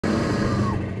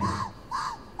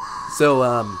So,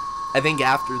 I think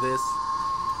after this,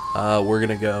 we're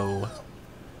gonna go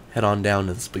head on down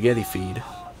to the spaghetti feed.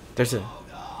 There's a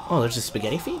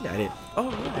spaghetti feed? I didn't. Oh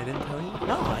yeah, I didn't tell you.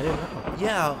 No, I didn't know.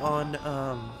 Yeah, on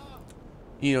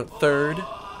 3rd,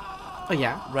 Oh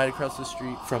yeah. right across the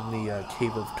street from the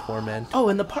Cave of Torment. Oh,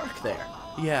 in the park there.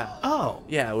 Yeah. Oh.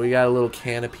 Yeah, we got a little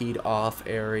canopied off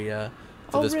area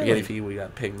for the spaghetti really? feed. We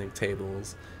got picnic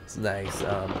tables. It's nice.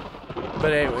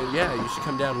 But anyway, yeah, you should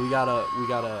come down. We got a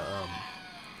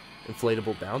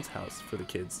inflatable bounce house for the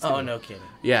kids too. Oh, no kidding.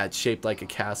 Yeah, it's shaped like a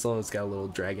castle and it's got a little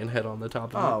dragon head on the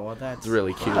top of it. Oh, well, that's It's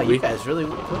really cute. Wow, you guys really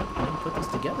put this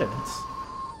together.